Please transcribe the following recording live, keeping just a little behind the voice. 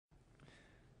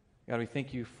God, we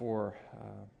thank you for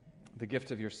the gift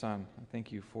of your Son. I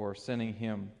thank you for sending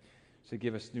him to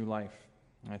give us new life.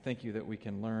 And I thank you that we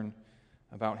can learn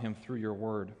about him through your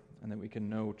word and that we can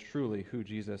know truly who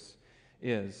Jesus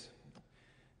is.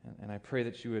 And I pray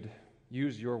that you would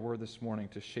use your word this morning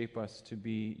to shape us to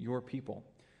be your people,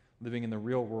 living in the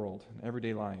real world, in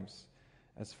everyday lives,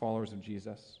 as followers of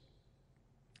Jesus.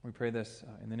 We pray this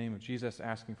in the name of Jesus,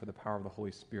 asking for the power of the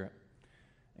Holy Spirit.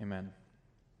 Amen.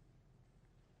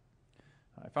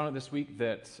 I found out this week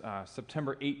that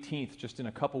September 18th, just in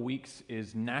a couple weeks,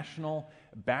 is National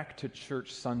Back to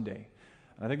Church Sunday.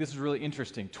 And I think this is really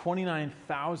interesting.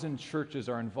 29,000 churches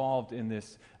are involved in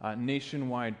this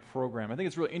nationwide program. I think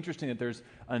it's really interesting that there's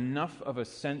enough of a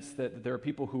sense that there are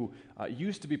people who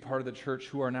used to be part of the church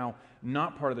who are now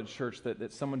not part of the church,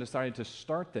 that someone decided to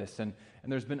start this. And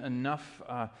there's been enough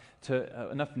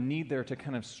need there to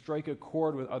kind of strike a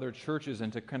chord with other churches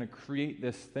and to kind of create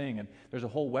this thing. And there's a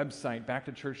whole website,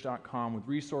 backtochurch.com, with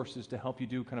resources to help you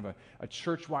do kind of a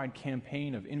church-wide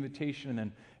campaign of invitation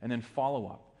and then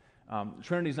follow-up.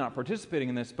 Trinity's not participating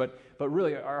in this, but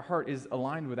really our heart is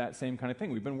aligned with that same kind of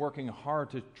thing. We've been working hard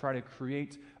to try to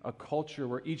create a culture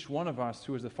where each one of us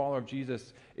who is a follower of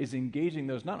Jesus is engaging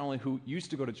those not only who used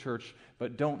to go to church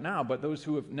but don't now, but those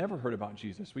who have never heard about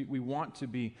Jesus. We want to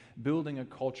be building a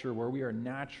culture where we are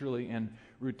naturally and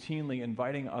routinely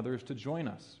inviting others to join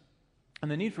us. And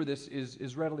the need for this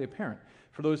is readily apparent.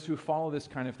 For those who follow this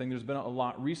kind of thing, there's been a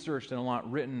lot researched and a lot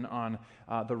written on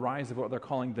the rise of what they're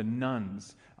calling the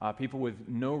nones, people with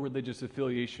no religious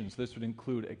affiliations. This would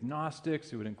include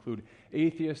agnostics, it would include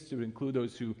atheists, it would include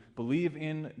those who believe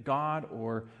in God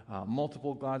or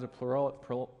multiple gods, a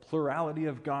plurality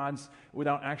of gods,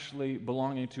 without actually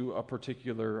belonging to a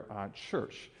particular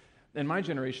church. And my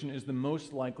generation is the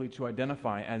most likely to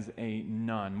identify as a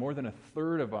none. More than a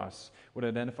third of us would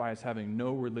identify as having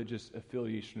no religious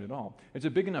affiliation at all. It's a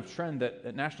big enough trend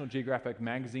that National Geographic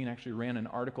magazine actually ran an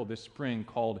article this spring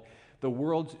called "The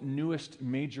World's Newest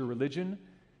Major Religion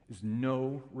is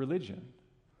No Religion."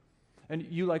 And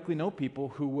you likely know people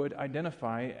who would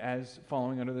identify as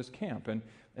following under this camp. And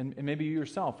maybe you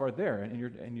yourself are there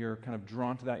and you're kind of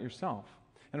drawn to that yourself.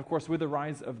 And of course, with the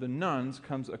rise of the nones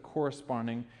comes a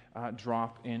corresponding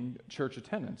drop in church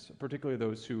attendance, particularly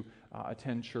those who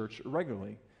attend church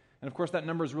regularly. And of course, that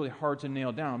number is really hard to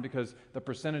nail down because the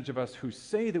percentage of us who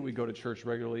say that we go to church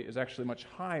regularly is actually much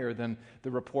higher than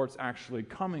the reports actually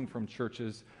coming from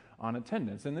churches on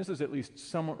attendance. And this is at least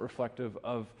somewhat reflective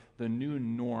of the new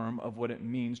norm of what it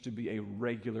means to be a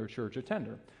regular church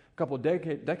attender. A couple of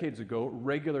decades ago,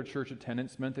 regular church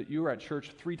attendance meant that you were at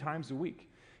church 3 times a week.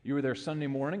 You were there Sunday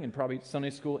morning and probably Sunday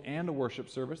school and a worship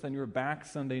service. Then you were back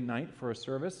Sunday night for a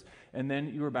service. And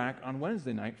then you were back on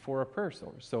Wednesday night for a prayer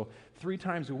service. So 3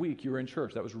 times a week you were in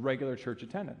church. That was regular church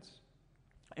attendance.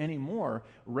 Anymore,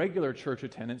 regular church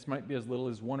attendance might be as little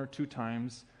as 1 or 2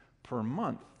 times per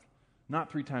month.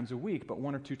 Not 3 times a week, but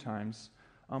 1 or 2 times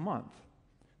a month.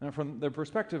 Now, from the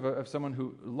perspective of someone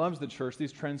who loves the church,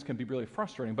 these trends can be really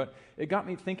frustrating. But it got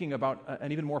me thinking about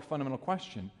an even more fundamental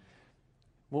question.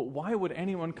 Well, why would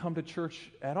anyone come to church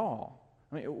at all?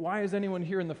 I mean, why is anyone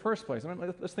here in the first place? I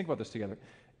mean, let's think about this together.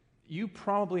 You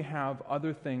probably have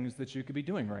other things that you could be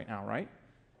doing right now, right?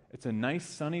 It's a nice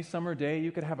sunny summer day.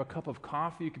 You could have a cup of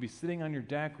coffee. You could be sitting on your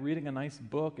deck, reading a nice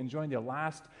book, enjoying the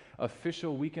last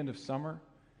official weekend of summer.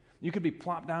 You could be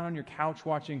plopped down on your couch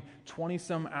watching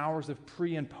 20-some hours of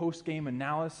pre- and post-game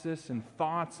analysis and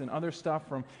thoughts and other stuff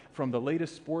from the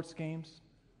latest sports games.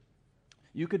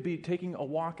 You could be taking a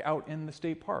walk out in the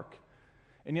state park.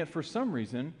 And yet, for some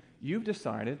reason, you've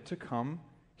decided to come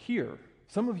here.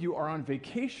 Some of you are on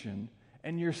vacation,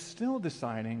 and you're still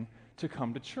deciding to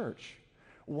come to church.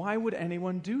 Why would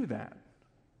anyone do that?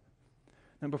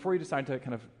 Now, before you decide to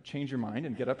kind of change your mind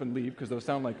and get up and leave, because those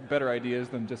sound like better ideas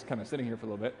than just kind of sitting here for a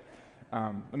little bit,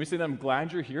 let me say that I'm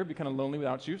glad you're here. It'd be kind of lonely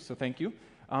without you, so thank you.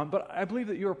 But I believe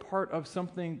that you're a part of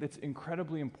something that's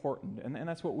incredibly important, and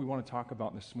that's what we want to talk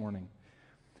about this morning.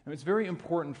 And it's very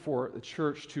important for the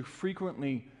church to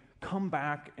frequently come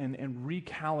back and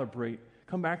recalibrate,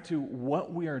 come back to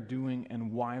what we are doing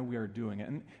and why we are doing it.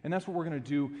 And that's what we're going to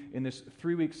do in this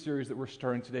 3-week series that we're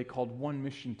starting today called One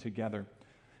Mission Together.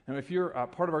 Now, if you're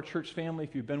part of our church family,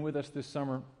 if you've been with us this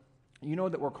summer, you know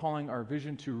that we're calling our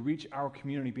vision to reach our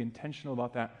community, be intentional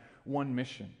about that one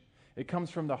mission. It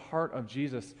comes from the heart of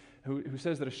Jesus, who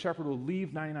says that a shepherd will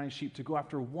leave 99 sheep to go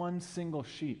after one single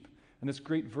sheep. And this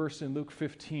great verse in Luke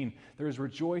 15, there is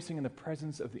rejoicing in the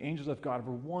presence of the angels of God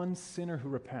over one sinner who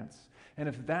repents. And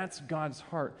if that's God's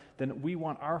heart, then we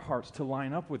want our hearts to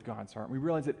line up with God's heart. We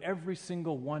realize that every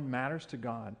single one matters to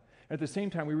God. At the same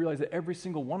time, we realize that every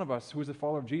single one of us who is a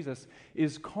follower of Jesus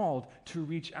is called to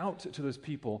reach out to those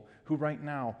people who right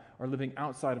now are living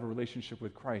outside of a relationship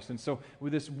with Christ. And so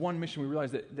with this one mission, we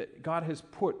realize that God has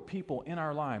put people in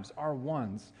our lives, our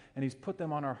ones, and he's put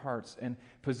them on our hearts and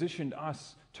positioned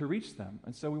us to reach them.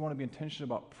 And so we want to be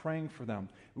intentional about praying for them.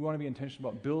 We want to be intentional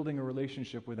about building a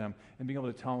relationship with them and being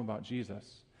able to tell them about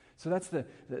Jesus. So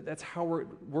that's how we're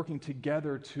working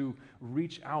together to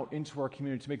reach out into our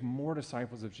community to make more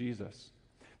disciples of Jesus.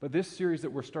 But this series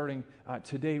that we're starting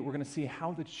today, we're going to see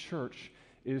how the church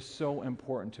is so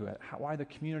important to it, why the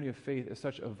community of faith is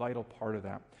such a vital part of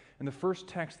that. And the first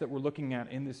text that we're looking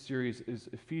at in this series is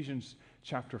Ephesians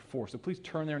chapter 4. So please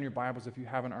turn there in your Bibles if you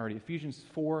haven't already. Ephesians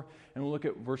 4, and we'll look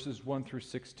at verses 1 through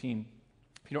 16.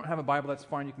 If you don't have a Bible, that's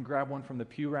fine. You can grab one from the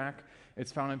pew rack.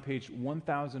 It's found on page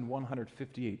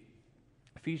 1158.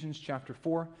 Ephesians chapter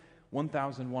 4,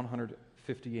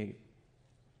 1158.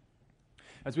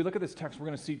 As we look at this text, we're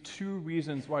going to see two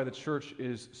reasons why the church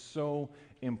is so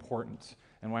important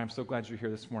and why I'm so glad you're here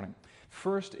this morning.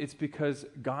 First, it's because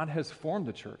God has formed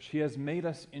the church. He has made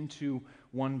us into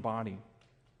one body.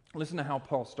 Listen to how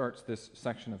Paul starts this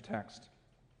section of text,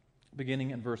 beginning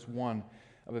in verse 1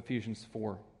 of Ephesians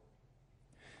 4.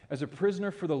 As a prisoner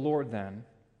for the Lord, then,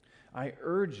 I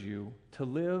urge you to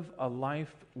live a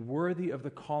life worthy of the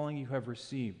calling you have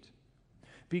received.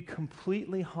 Be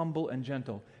completely humble and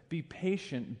gentle. Be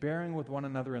patient, bearing with one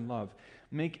another in love.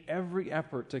 Make every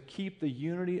effort to keep the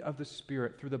unity of the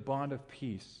Spirit through the bond of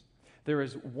peace. There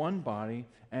is one body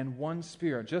and one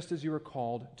Spirit, just as you were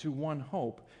called to one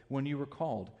hope when you were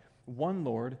called. One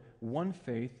Lord, one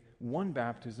faith, one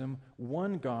baptism,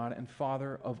 one God and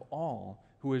Father of all,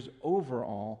 who is over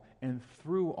all and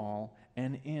through all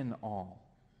and in all.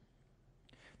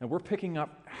 Now we're picking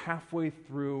up halfway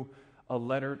through a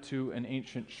letter to an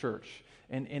ancient church.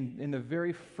 And in the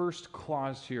very first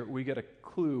clause here, we get a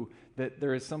clue that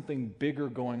there is something bigger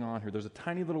going on here. There's a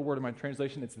tiny little word in my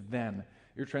translation, it's then.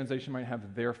 Your translation might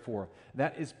have therefore.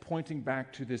 That is pointing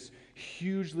back to this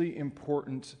hugely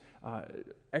important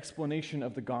explanation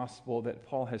of the gospel that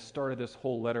Paul has started this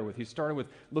whole letter with. He started with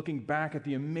looking back at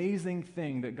the amazing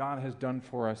thing that God has done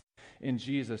for us in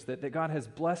Jesus, that God has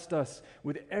blessed us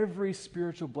with every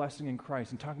spiritual blessing in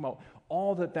Christ, and talking about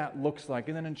all that looks like.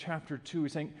 And then in chapter 2,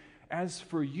 he's saying, as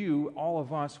for you, all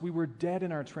of us, we were dead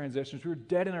in our transgressions, we were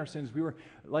dead in our sins, we were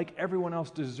like everyone else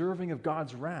deserving of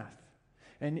God's wrath.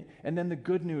 And then the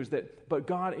good news that, but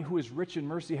God, who is rich in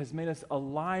mercy, has made us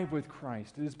alive with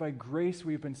Christ. It is by grace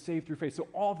we've been saved through faith. So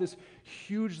all this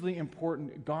hugely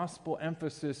important gospel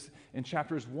emphasis in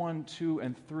chapters 1, 2,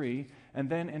 and 3. And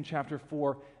then in chapter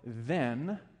 4,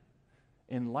 then,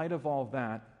 in light of all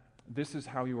that, this is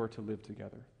how you are to live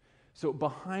together. So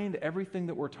behind everything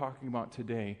that we're talking about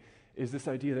today is this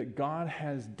idea that God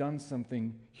has done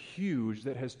something huge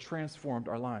that has transformed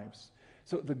our lives.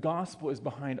 So the gospel is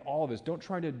behind all of this. Don't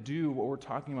try to do what we're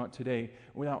talking about today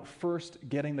without first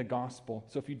getting the gospel.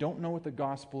 So if you don't know what the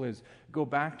gospel is, go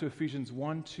back to Ephesians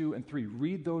 1, 2, and 3.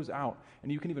 Read those out.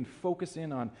 And you can even focus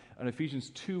in on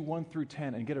Ephesians 2, 1 through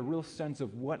 10 and get a real sense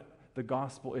of what the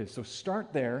gospel is. So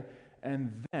start there,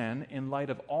 and then in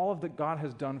light of all of that God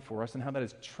has done for us and how that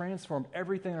has transformed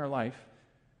everything in our life,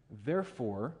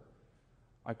 therefore,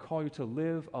 I call you to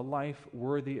live a life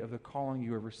worthy of the calling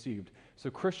you have received.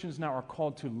 So Christians now are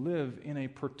called to live in a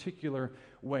particular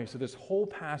way. So this whole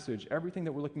passage, everything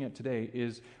that we're looking at today,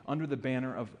 is under the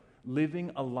banner of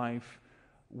living a life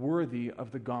worthy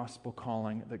of the gospel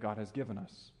calling that God has given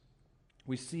us.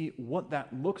 We see what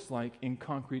that looks like in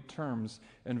concrete terms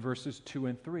in verses 2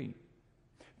 and 3.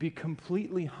 Be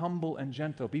completely humble and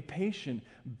gentle. Be patient,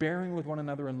 bearing with one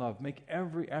another in love. Make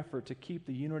every effort to keep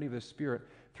the unity of the Spirit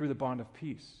through the bond of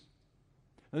peace.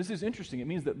 Now, this is interesting. It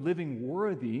means that living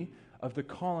worthy of the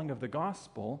calling of the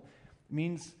gospel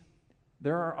means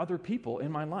there are other people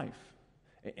in my life,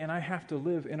 and I have to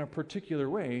live in a particular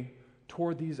way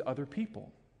toward these other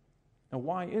people. Now,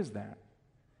 why is that?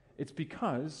 It's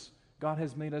because God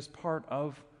has made us part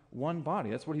of one body.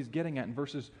 That's what he's getting at in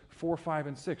verses 4, 5,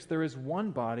 and 6. There is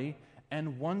one body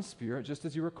and one Spirit, just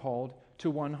as you were called to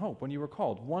one hope when you were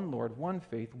called. One Lord, one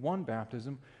faith, one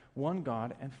baptism, one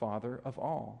God and Father of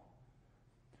all.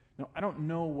 Now, I don't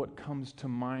know what comes to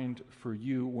mind for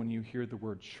you when you hear the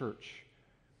word church.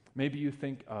 Maybe you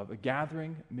think of a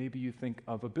gathering, maybe you think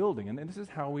of a building. And this is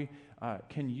how we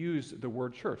can use the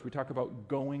word church. We talk about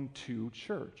going to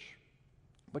church.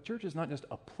 But church is not just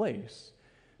a place.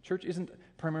 Church isn't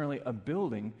primarily a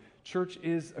building. Church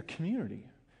is a community.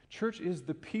 Church is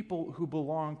the people who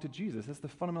belong to Jesus. That's the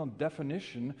fundamental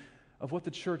definition of what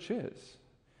the church is.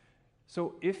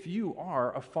 So if you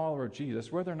are a follower of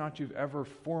Jesus, whether or not you've ever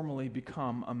formally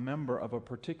become a member of a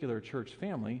particular church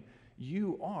family,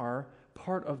 you are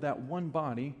part of that one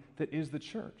body that is the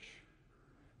church.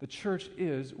 The church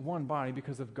is one body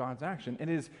because of God's action.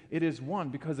 It is one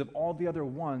because of all the other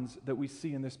ones that we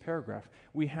see in this paragraph.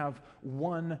 We have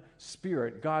one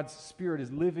Spirit. God's Spirit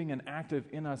is living and active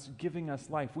in us, giving us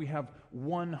life. We have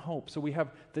one hope. So we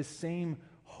have the same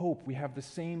hope. We have the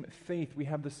same faith. We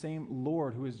have the same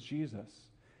Lord who is Jesus.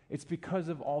 It's because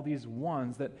of all these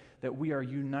ones that we are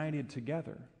united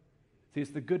together. See,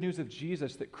 it's the good news of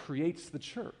Jesus that creates the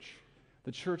church.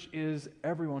 The church is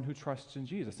everyone who trusts in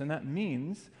Jesus. And that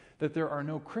means that there are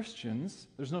no Christians,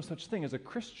 there's no such thing as a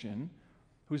Christian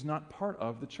who's not part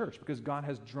of the church because God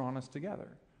has drawn us together.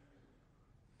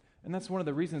 And that's one of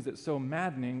the reasons it's so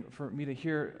maddening for me to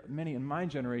hear many in my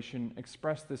generation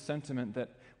express this sentiment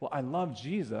that, well, I love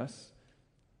Jesus,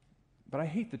 but I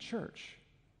hate the church.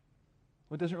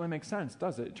 Well, it doesn't really make sense,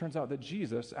 does it? It turns out that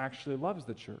Jesus actually loves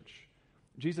the church.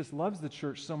 Jesus loves the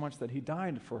church so much that he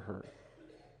died for her.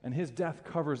 And his death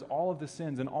covers all of the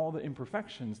sins and all the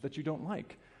imperfections that you don't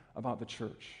like about the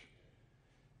church.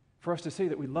 For us to say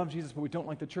that we love Jesus but we don't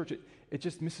like the church, it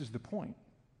just misses the point.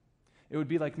 It would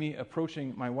be like me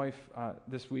approaching my wife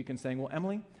this week and saying, well,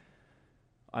 Emily,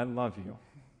 I love you.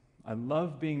 I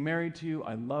love being married to you.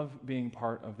 I love being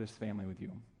part of this family with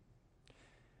you.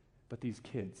 But these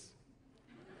kids,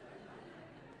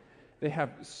 they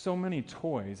have so many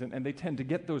toys, and they tend to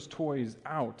get those toys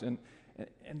out, and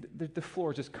the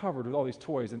floor is just covered with all these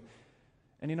toys. And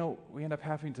you know, we end up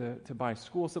having to buy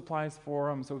school supplies for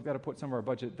them, so we've got to put some of our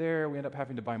budget there. We end up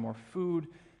having to buy more food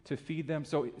to feed them.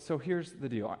 So here's the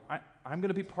deal. I'm going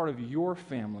to be part of your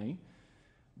family,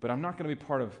 but I'm not going to be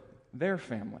part of their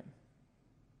family.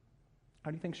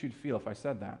 How do you think she'd feel if I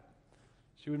said that?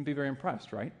 She wouldn't be very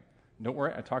impressed, right? Don't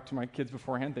worry, I talked to my kids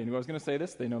beforehand. They knew I was going to say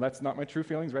this. They know that's not my true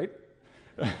feelings, right?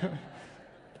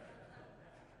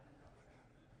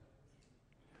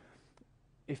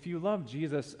 If you love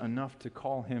Jesus enough to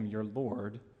call him your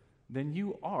Lord, then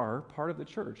you are part of the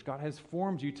church. God has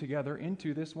formed you together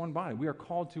into this one body. We are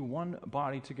called to one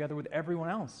body together with everyone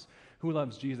else who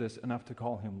loves Jesus enough to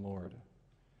call him Lord.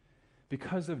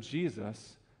 Because of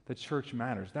Jesus, the church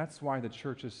matters. That's why the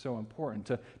church is so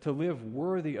important. To live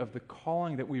worthy of the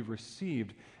calling that we've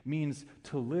received means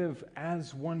to live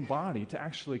as one body, to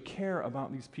actually care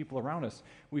about these people around us.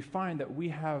 We find that we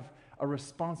have a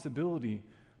responsibility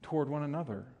toward one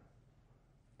another.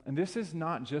 And this is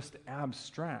not just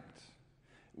abstract.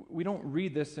 We don't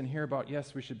read this and hear about,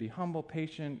 yes, we should be humble,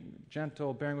 patient,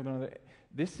 gentle, bearing with one another.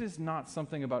 This is not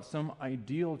something about some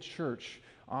ideal church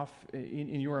off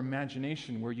in your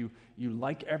imagination where you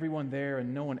like everyone there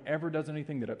and no one ever does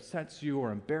anything that upsets you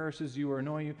or embarrasses you or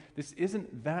annoys you. This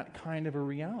isn't that kind of a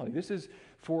reality. This is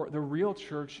for the real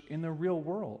church in the real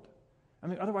world. I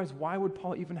mean, otherwise, why would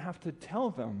Paul even have to tell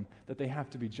them that they have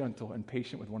to be gentle and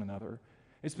patient with one another?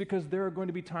 It's because there are going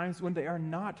to be times when they are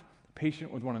not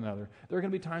patient with one another. There are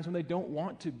going to be times when they don't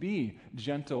want to be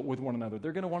gentle with one another.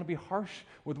 They're going to want to be harsh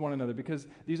with one another because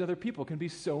these other people can be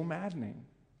so maddening.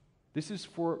 This is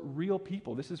for real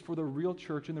people. This is for the real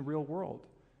church in the real world.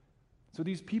 So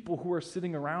these people who are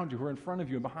sitting around you, who are in front of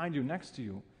you and behind you, next to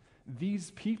you,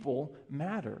 these people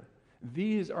matter.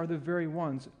 These are the very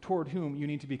ones toward whom you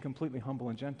need to be completely humble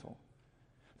and gentle,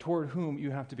 toward whom you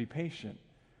have to be patient,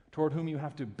 toward whom you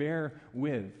have to bear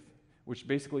with, which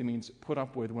basically means put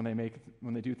up with when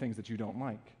they do things that you don't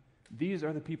like. These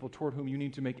are the people toward whom you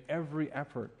need to make every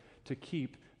effort to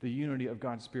keep the unity of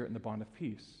God's Spirit in the bond of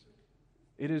peace.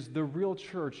 It is the real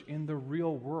church in the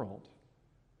real world.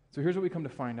 So here's what we come to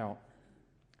find out.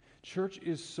 Church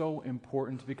is so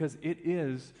important because it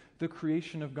is the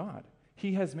creation of God.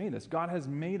 He has made us. God has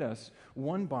made us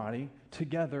one body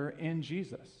together in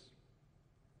Jesus.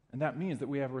 And that means that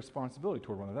we have a responsibility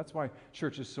toward one another. That's why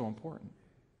church is so important.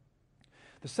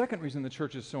 The second reason the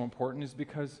church is so important is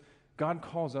because God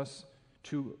calls us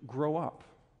to grow up.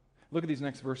 Look at these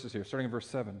next verses here, starting in verse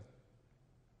 7.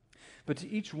 But to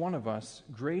each one of us,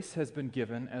 grace has been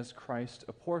given as Christ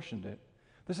apportioned it.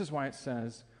 This is why it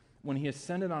says, when he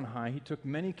ascended on high, he took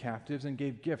many captives and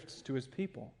gave gifts to his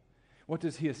people. What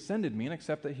does he ascended mean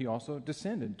except that he also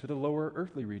descended to the lower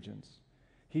earthly regions?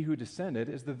 He who descended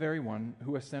is the very one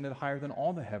who ascended higher than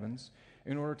all the heavens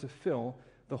in order to fill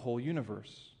the whole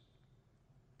universe.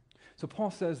 So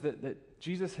Paul says that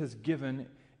Jesus has given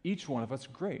each one of us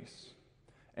grace.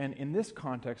 And in this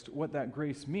context, what that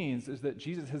grace means is that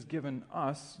Jesus has given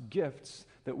us gifts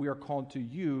that we are called to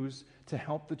use to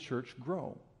help the church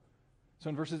grow. So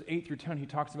in verses 8 through 10, he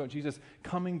talks about Jesus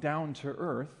coming down to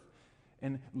earth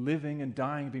and living and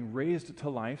dying and being raised to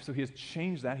life. So he has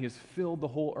changed that. He has filled the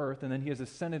whole earth, and then he has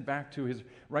ascended back to his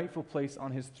rightful place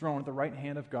on his throne at the right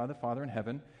hand of God the Father in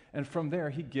heaven. And from there,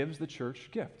 he gives the church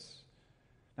gifts.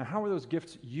 Now, how are those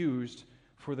gifts used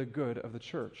for the good of the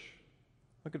church?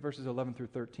 Look at verses 11 through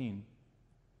 13.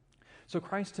 So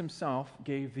Christ himself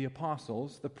gave the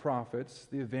apostles, the prophets,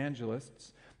 the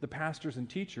evangelists, the pastors and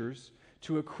teachers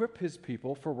to equip his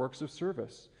people for works of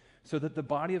service, so that the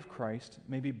body of Christ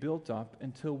may be built up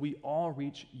until we all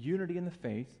reach unity in the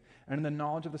faith and in the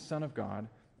knowledge of the Son of God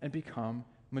and become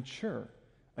mature,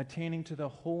 attaining to the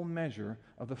whole measure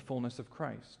of the fullness of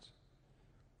Christ.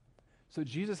 So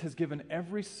Jesus has given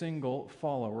every single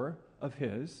follower of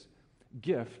his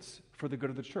gifts for the good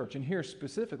of the church. And here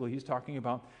specifically, he's talking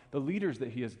about the leaders that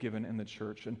he has given in the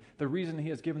church. And the reason he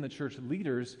has given the church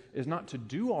leaders is not to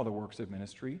do all the works of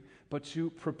ministry, but to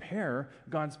prepare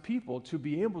God's people to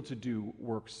be able to do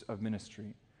works of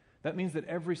ministry. That means that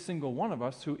every single one of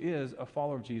us who is a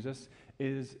follower of Jesus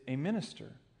is a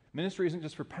minister. Ministry isn't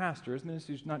just for pastors.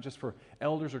 Ministry is not just for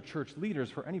elders or church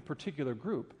leaders for any particular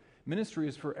group. Ministry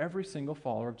is for every single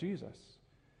follower of Jesus.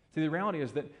 See, the reality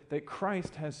is that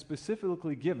Christ has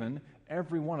specifically given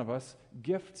every one of us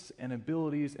gifts and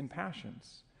abilities and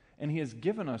passions. And he has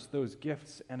given us those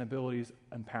gifts and abilities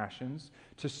and passions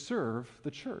to serve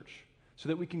the church so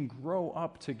that we can grow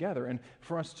up together and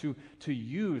for us to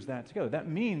use that together. That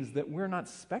means that we're not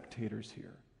spectators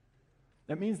here.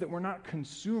 That means that we're not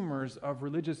consumers of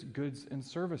religious goods and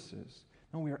services.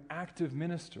 No, we are active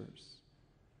ministers.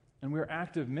 And we're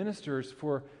active ministers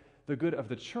for the good of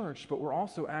the church, but we're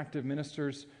also active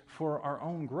ministers for our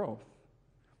own growth.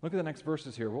 Look at the next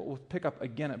verses here. We'll pick up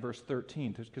again at verse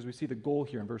 13 because we see the goal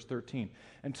here in verse 13.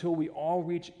 Until we all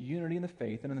reach unity in the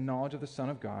faith and in the knowledge of the Son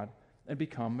of God and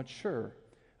become mature,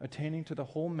 attaining to the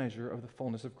whole measure of the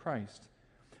fullness of Christ.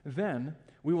 Then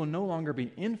we will no longer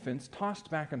be infants tossed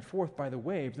back and forth by the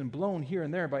waves and blown here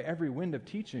and there by every wind of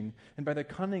teaching and by the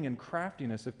cunning and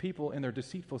craftiness of people in their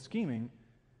deceitful scheming.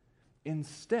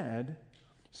 Instead,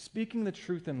 speaking the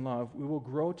truth in love, we will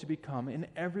grow to become, in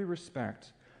every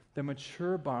respect, the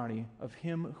mature body of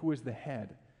him who is the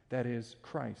head, that is,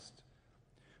 Christ.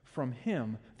 From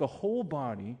him, the whole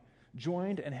body,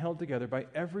 joined and held together by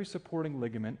every supporting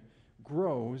ligament,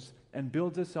 grows and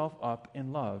builds itself up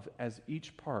in love as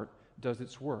each part does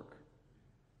its work.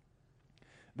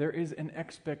 There is an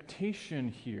expectation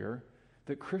here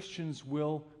that Christians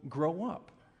will grow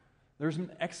up. There's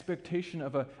an expectation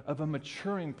of a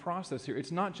maturing process here.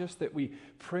 It's not just that we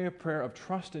pray a prayer of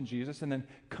trust in Jesus and then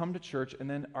come to church and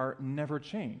then are never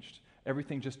changed.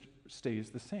 Everything just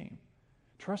stays the same.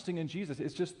 Trusting in Jesus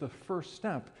is just the first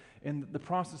step in the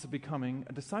process of becoming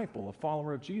a disciple, a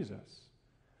follower of Jesus.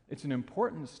 It's an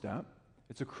important step.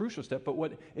 It's a crucial step. But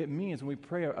what it means when we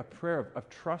pray a prayer of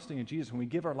trusting in Jesus, when we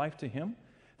give our life to him,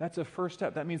 that's a first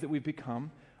step. That means that we've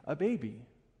become a baby.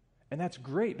 And that's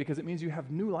great because it means you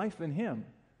have new life in him.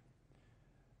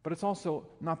 But it's also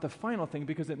not the final thing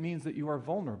because it means that you are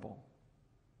vulnerable.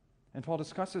 And Paul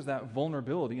discusses that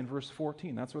vulnerability in verse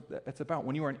 14. That's what it's about.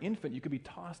 When you are an infant, you can be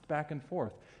tossed back and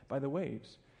forth by the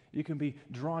waves. You can be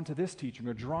drawn to this teaching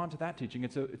or drawn to that teaching.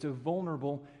 It's a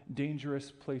vulnerable, dangerous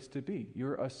place to be.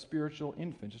 You're a spiritual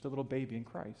infant, just a little baby in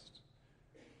Christ.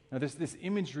 Now, this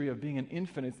imagery of being an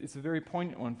infant, it's a very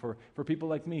poignant one for people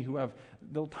like me who have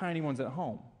little tiny ones at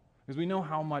home. Because we know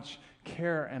how much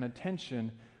care and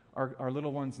attention our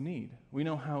little ones need. We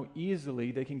know how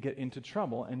easily they can get into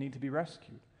trouble and need to be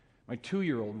rescued. My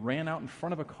 2-year-old ran out in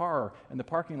front of a car in the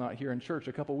parking lot here in church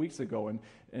a couple weeks ago,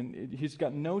 and he's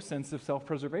got no sense of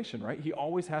self-preservation, right? He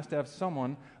always has to have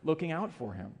someone looking out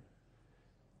for him.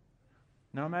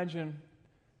 Now imagine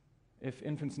if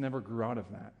infants never grew out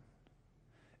of that.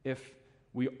 If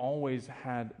we always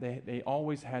had, they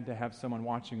always had to have someone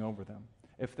watching over them.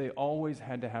 If they always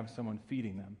had to have someone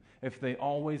feeding them, if they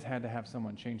always had to have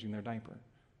someone changing their diaper.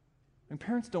 And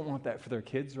parents don't want that for their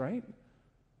kids, right?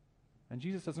 And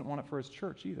Jesus doesn't want it for his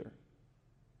church either.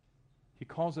 He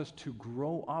calls us to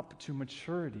grow up to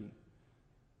maturity.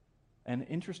 And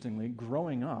interestingly,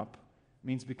 growing up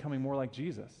means becoming more like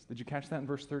Jesus. Did you catch that in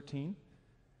verse 13?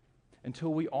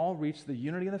 Until we all reach the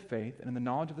unity of the faith and in the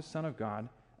knowledge of the Son of God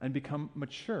and become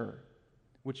mature,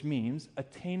 which means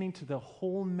attaining to the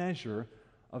whole measure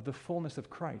of the fullness of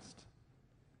Christ.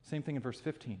 Same thing in verse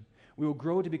 15. We will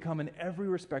grow to become in every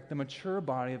respect the mature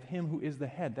body of him who is the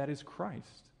head, that is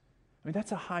Christ. I mean,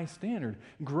 that's a high standard.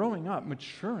 Growing up,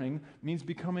 maturing, means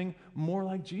becoming more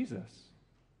like Jesus.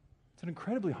 It's an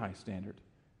incredibly high standard.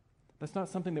 That's not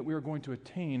something that we are going to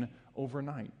attain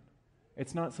overnight.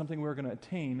 It's not something we're going to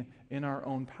attain in our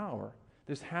own power.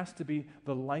 This has to be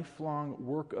the lifelong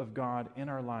work of God in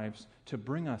our lives to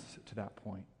bring us to that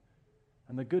point.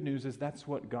 And the good news is that's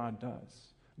what God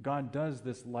does. God does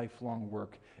this lifelong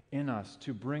work in us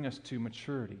to bring us to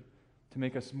maturity, to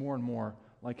make us more and more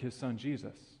like his son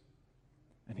Jesus.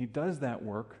 And he does that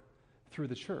work through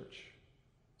the church.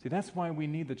 See, that's why we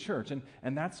need the church,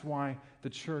 and that's why the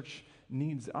church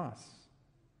needs us.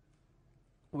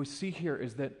 What we see here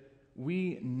is that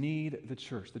we need the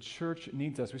church. The church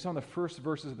needs us. We saw in the first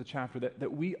verses of the chapter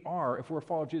that we are, if we're a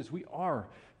follower of Jesus, we are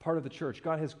part of the church.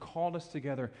 God has called us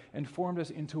together and formed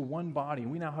us into one body.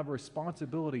 We now have a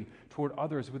responsibility toward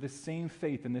others with the same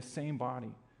faith in this same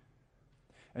body.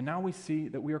 And now we see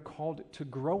that we are called to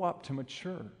grow up, to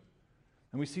mature.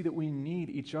 And we see that we need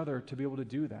each other to be able to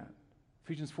do that.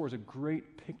 Ephesians 4 is a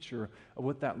great picture of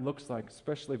what that looks like,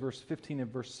 especially verse 15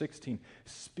 and verse 16.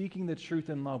 Speaking the truth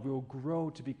in love, we will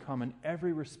grow to become in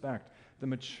every respect the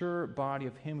mature body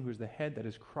of him who is the head, that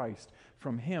is Christ.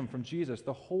 From him, from Jesus,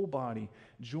 the whole body,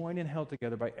 joined and held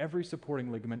together by every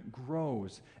supporting ligament,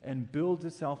 grows and builds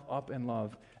itself up in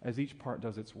love as each part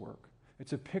does its work.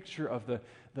 It's a picture of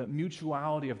the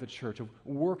mutuality of the church, of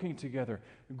working together,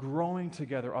 growing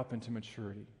together up into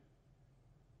maturity.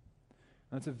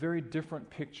 That's a very different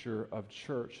picture of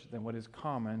church than what is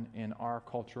common in our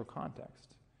cultural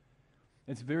context.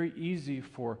 It's very easy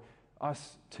for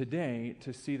us today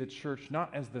to see the church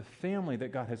not as the family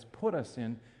that God has put us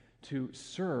in to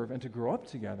serve and to grow up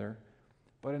together,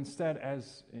 but instead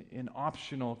as an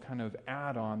optional kind of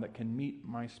add-on that can meet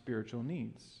my spiritual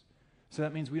needs. So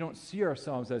that means we don't see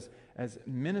ourselves as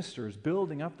ministers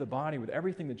building up the body with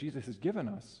everything that Jesus has given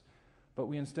us, but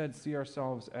we instead see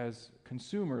ourselves as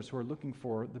consumers who are looking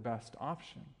for the best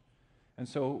option. And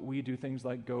so we do things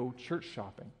like go church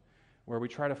shopping, where we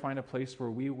try to find a place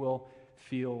where we will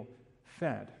feel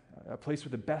fed, a place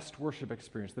with the best worship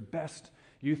experience, the best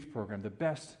youth program, the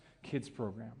best kids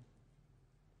program.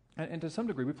 And to some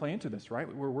degree, we play into this,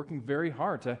 right? We're working very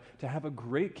hard to have a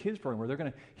great kids program where they're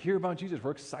going to hear about Jesus.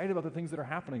 We're excited about the things that are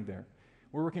happening there.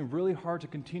 We're working really hard to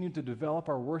continue to develop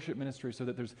our worship ministry so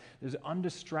that there's an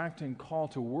undistracting call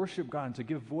to worship God and to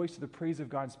give voice to the praise of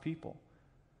God's people.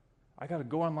 I got to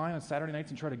go online on Saturday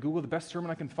nights and try to Google the best sermon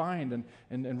I can find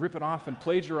and rip it off and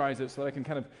plagiarize it so that I can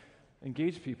kind of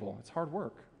engage people. It's hard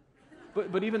work.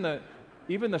 But even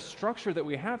the structure that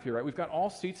we have here, right? We've got all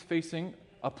seats facing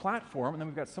a platform, and then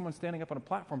we've got someone standing up on a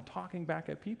platform talking back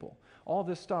at people. All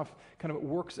this stuff kind of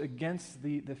works against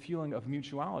the feeling of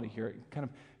mutuality here. It kind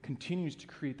of continues to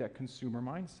create that consumer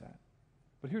mindset.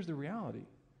 But here's the reality.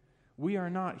 We are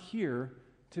not here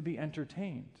to be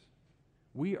entertained.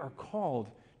 We are called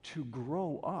to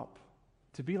grow up,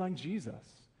 to be like Jesus.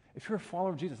 If you're a follower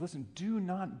of Jesus, listen, do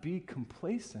not be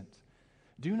complacent.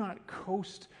 Do not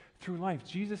coast through life.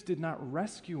 Jesus did not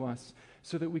rescue us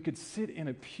so that we could sit in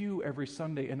a pew every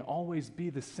Sunday and always be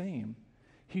the same.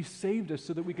 He saved us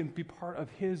so that we can be part of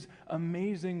his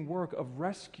amazing work of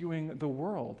rescuing the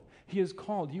world. He has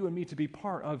called you and me to be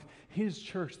part of his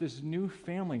church, this new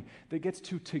family that gets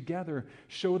to together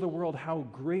show the world how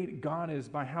great God is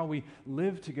by how we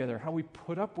live together, how we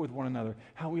put up with one another,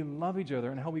 how we love each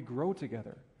other, and how we grow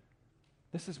together.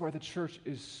 This is why the church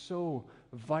is so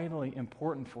vitally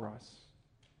important for us.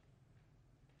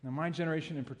 Now, my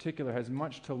generation in particular has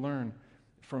much to learn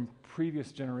from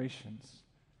previous generations.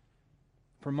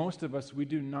 For most of us, we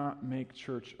do not make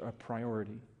church a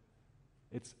priority.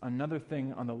 It's another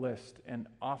thing on the list, and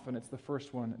often it's the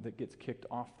first one that gets kicked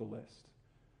off the list.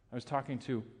 I was talking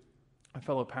to a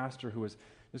fellow pastor who was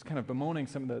just kind of bemoaning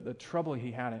some of the trouble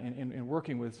he had in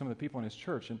working with some of the people in his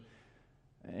church,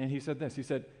 and he said this. He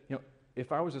said,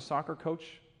 if I was a soccer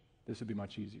coach, this would be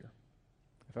much easier.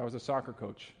 If I was a soccer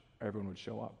coach, everyone would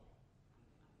show up.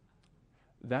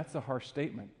 That's a harsh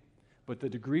statement, but the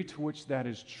degree to which that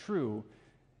is true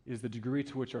is the degree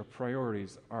to which our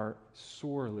priorities are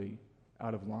sorely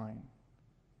out of line.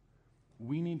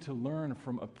 We need to learn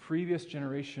from a previous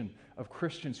generation of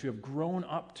Christians who have grown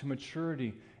up to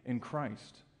maturity in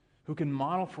Christ, who can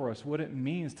model for us what it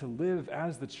means to live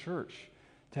as the church,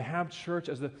 to have church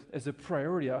as a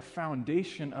priority, a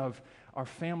foundation of our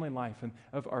family life and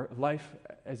of our life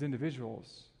as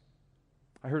individuals.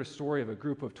 I heard a story of a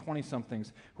group of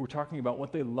 20-somethings who were talking about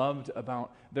what they loved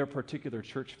about their particular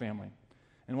church family.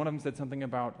 And one of them said something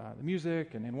about the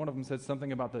music, and one of them said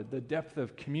something about the depth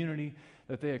of community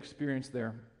that they experienced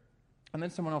there. And then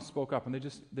someone else spoke up, and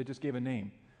they just gave a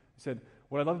name. They said,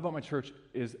 what I love about my church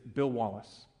is Bill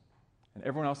Wallace. And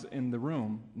everyone else in the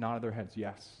room nodded their heads,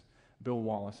 yes, Bill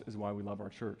Wallace is why we love our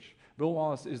church. Bill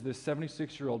Wallace is this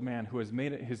 76-year-old man who has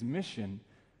made it his mission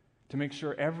to make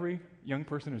sure every young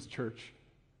person in his church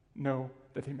know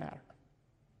that they matter.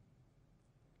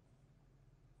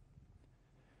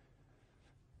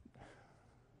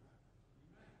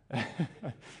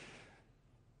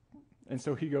 And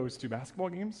so he goes to basketball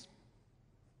games,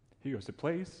 he goes to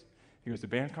plays, he goes to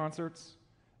band concerts,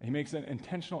 and he makes an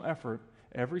intentional effort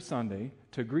every Sunday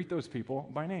to greet those people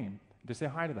by name, to say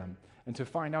hi to them, and to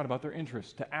find out about their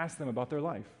interests, to ask them about their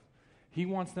life. He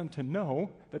wants them to know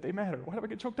that they matter. Why do I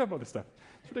get choked up about this stuff?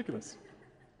 It's ridiculous.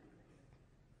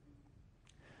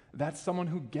 That's someone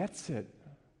who gets it.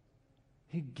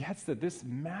 He gets that this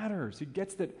matters. He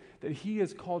gets that he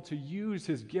is called to use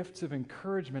his gifts of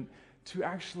encouragement to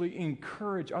actually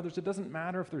encourage others. It doesn't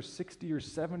matter if they're 60 or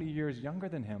 70 years younger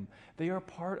than him. They are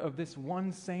part of this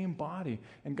one same body,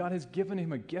 and God has given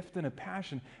him a gift and a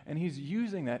passion, and he's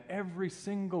using that every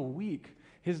single week.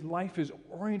 His life is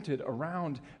oriented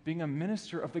around being a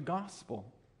minister of the gospel.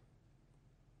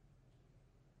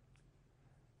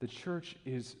 The church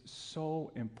is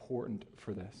so important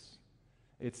for this.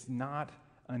 It's not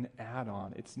an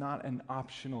add-on. It's not an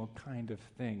optional kind of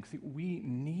thing. See, we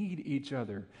need each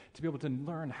other to be able to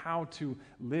learn how to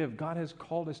live. God has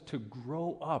called us to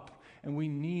grow up, and we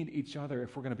need each other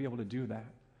if we're going to be able to do that.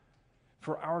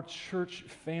 For our church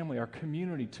family, our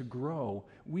community to grow,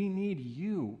 we need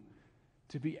you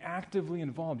to be actively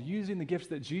involved, using the gifts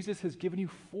that Jesus has given you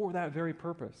for that very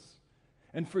purpose.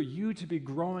 And for you to be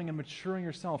growing and maturing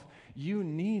yourself, you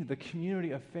need the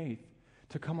community of faith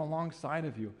to come alongside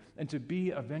of you and to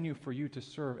be a venue for you to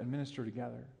serve and minister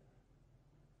together.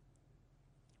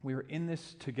 We are in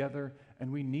this together,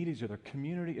 and we need each other.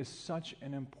 Community is such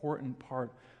an important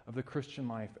part of the Christian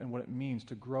life and what it means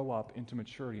to grow up into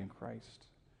maturity in Christ.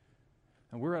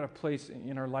 And we're at a place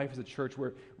in our life as a church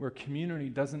where community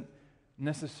doesn't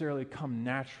necessarily come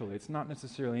naturally. It's not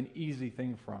necessarily an easy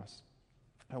thing for us.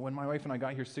 When my wife and I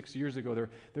got here 6 years ago, there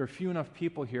were few enough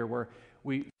people here where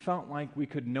we felt like we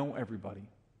could know everybody.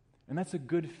 And that's a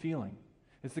good feeling.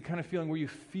 It's the kind of feeling where you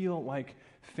feel like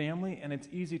family, and it's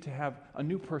easy to have a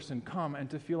new person come and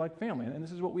to feel like family. And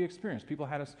this is what we experienced. People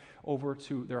had us over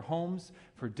to their homes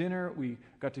for dinner. We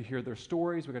got to hear their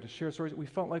stories. We got to share stories. We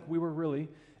felt like we were really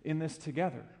in this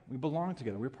together. We belonged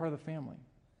together. We were part of the family.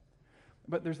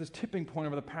 But there's this tipping point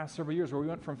over the past several years where we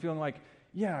went from feeling like,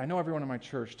 yeah, I know everyone in my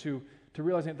church, to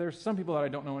realizing that there's some people that I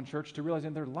don't know in church, to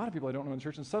realizing there are a lot of people I don't know in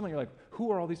church, and suddenly you're like, who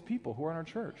are all these people who are in our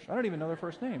church? I don't even know their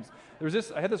first names.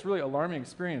 I had this really alarming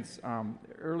experience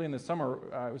early in the summer.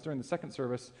 It was during the second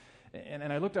service,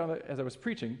 and I looked out as I was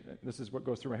preaching. This is what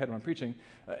goes through my head when I'm preaching,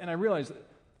 and I realized that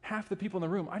half the people in the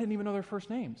room, I didn't even know their first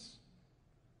names.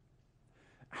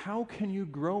 How can you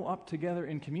grow up together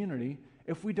in community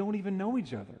if we don't even know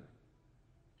each other?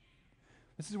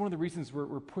 This is one of the reasons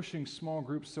we're pushing small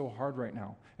groups so hard right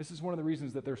now. This is one of the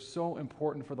reasons that they're so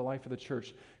important for the life of the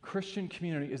church. Christian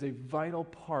community is a vital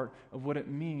part of what it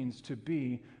means to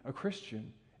be a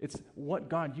Christian. It's what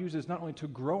God uses not only to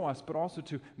grow us, but also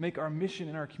to make our mission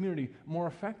in our community more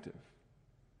effective.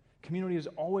 Community is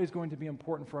always going to be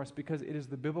important for us because it is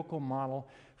the biblical model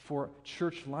for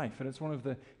church life, and it's one of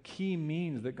the key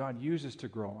means that God uses to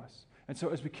grow us. And so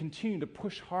as we continue to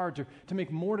push hard to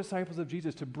make more disciples of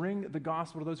Jesus, to bring the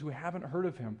gospel to those who haven't heard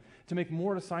of him, to make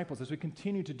more disciples, as we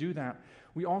continue to do that,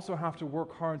 we also have to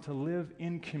work hard to live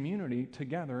in community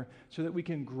together so that we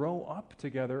can grow up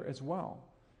together as well.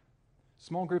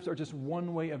 Small groups are just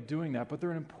one way of doing that, but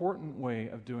they're an important way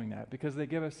of doing that because they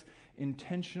give us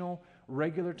intentional,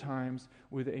 regular times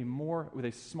with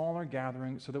a smaller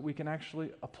gathering so that we can actually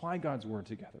apply God's word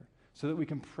together, so that we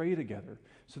can pray together,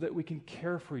 so that we can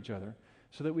care for each other,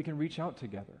 so that we can reach out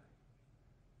together.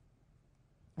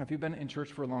 Now, if you've been in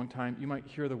church for a long time, you might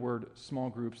hear the word small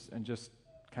groups and just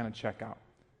kind of check out.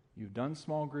 You've done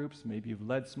small groups, maybe you've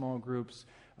led small groups.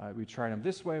 We've tried them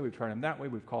this way, we've tried them that way,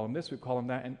 we've called them this, we've called them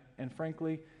that, and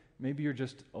frankly, maybe you're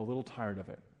just a little tired of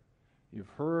it. You've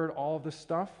heard all of this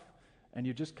stuff, and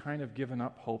you've just kind of given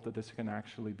up hope that this can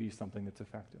actually be something that's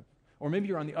effective. Or maybe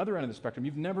you're on the other end of the spectrum.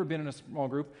 You've never been in a small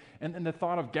group, and the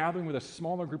thought of gathering with a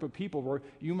smaller group of people where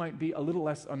you might be a little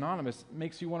less anonymous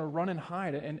makes you want to run and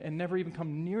hide and never even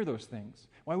come near those things.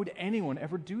 Why would anyone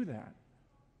ever do that?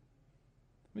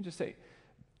 Let me just say,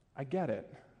 I get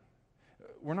it.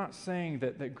 We're not saying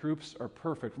that groups are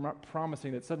perfect. We're not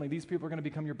promising that suddenly these people are going to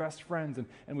become your best friends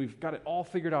and we've got it all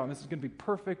figured out and this is going to be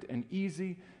perfect and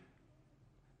easy.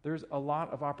 There's a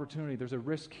lot of opportunity. There's a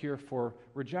risk here for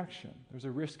rejection. There's a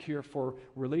risk here for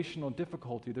relational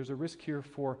difficulty. There's a risk here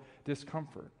for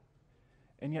discomfort.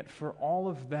 And yet for all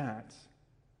of that,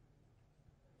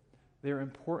 they're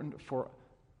an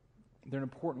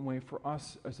important way for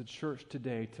us as a church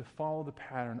today to follow the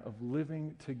pattern of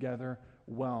living together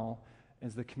well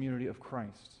as the community of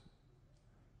Christ.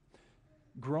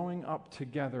 Growing up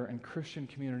together in Christian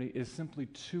community is simply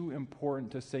too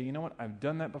important to say, you know what, I've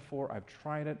done that before, I've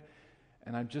tried it,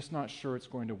 and I'm just not sure it's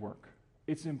going to work.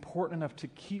 It's important enough to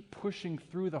keep pushing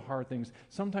through the hard things.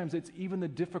 Sometimes it's even the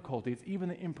difficulty, it's even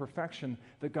the imperfection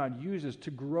that God uses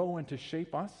to grow and to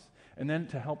shape us, and then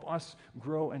to help us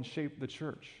grow and shape the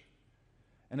church.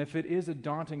 And if it is a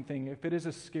daunting thing, if it is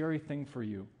a scary thing for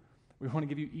you, we want to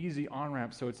give you easy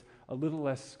on-ramps so it's a little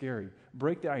less scary.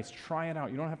 Break the ice, try it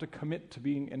out. You don't have to commit to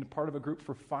being in part of a group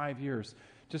for 5 years.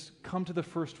 Just come to the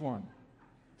first one.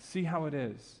 See how it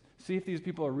is. See if these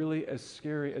people are really as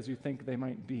scary as you think they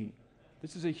might be.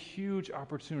 This is a huge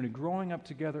opportunity. Growing up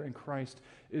together in Christ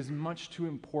is much too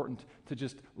important to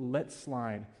just let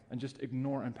slide and just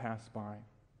ignore and pass by.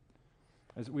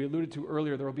 As we alluded to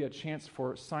earlier, there will be a chance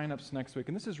for sign-ups next week.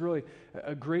 And this is really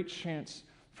a great chance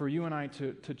for you and I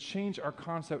to change our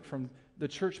concept from the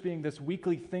church being this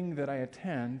weekly thing that I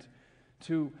attend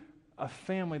to a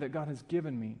family that God has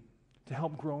given me to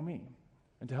help grow me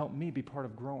and to help me be part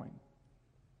of growing.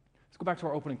 Let's go back to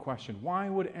our opening question. Why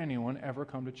would anyone ever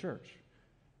come to church?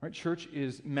 Right? Church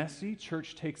is messy.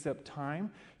 Church takes up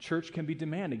time. Church can be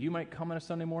demanding. You might come on a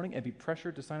Sunday morning and be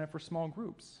pressured to sign up for small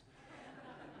groups.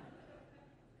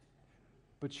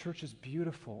 But church is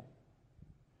beautiful.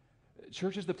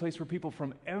 Church is the place where people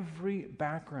from every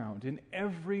background, in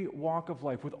every walk of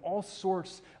life, with all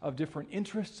sorts of different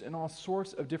interests and all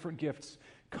sorts of different gifts,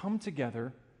 come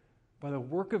together by the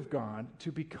work of God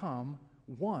to become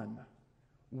one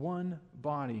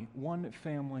body, one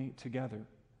family together.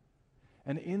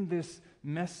 And in this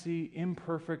messy,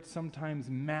 imperfect, sometimes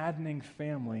maddening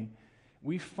family,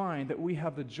 we find that we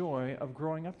have the joy of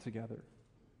growing up together.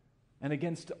 And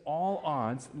against all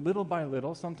odds, little by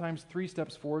little, sometimes 3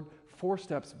 steps forward, 4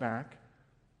 steps back,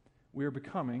 we are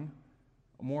becoming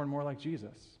more and more like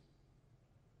Jesus.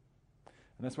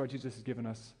 And that's why Jesus has given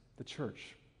us the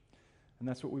church. And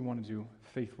that's what we want to do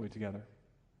faithfully together.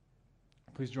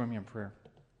 Please join me in prayer.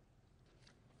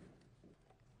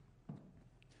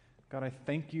 God, I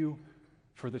thank you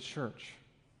for the church.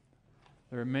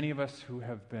 There are many of us who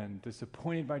have been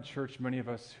disappointed by church, many of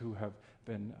us who have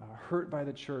been hurt by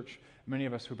the church, many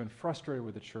of us who have been frustrated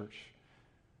with the church.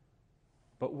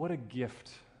 But what a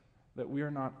gift that we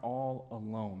are not all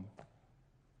alone,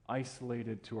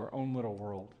 isolated to our own little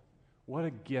world. What a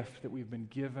gift that we've been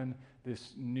given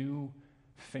this new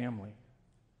family.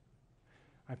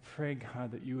 I pray,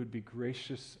 God, that you would be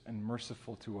gracious and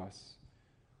merciful to us.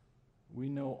 We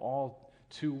know all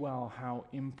too well how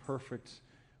imperfect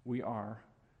we are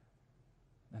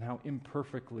and how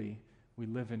imperfectly we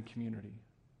live in community.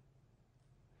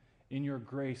 In your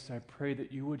grace, I pray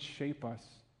that you would shape us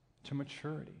to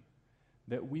maturity,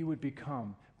 that we would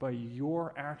become, by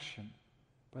your action,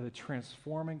 by the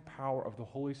transforming power of the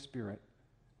Holy Spirit,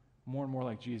 more and more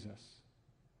like Jesus.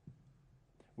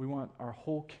 We want our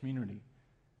whole community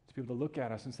to be able to look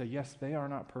at us and say, yes, they are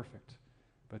not perfect,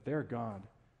 but their God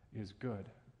is good,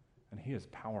 and he is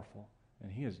powerful,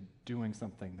 and he is doing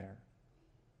something there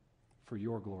for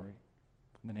your glory.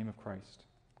 In the name of Christ,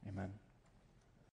 amen.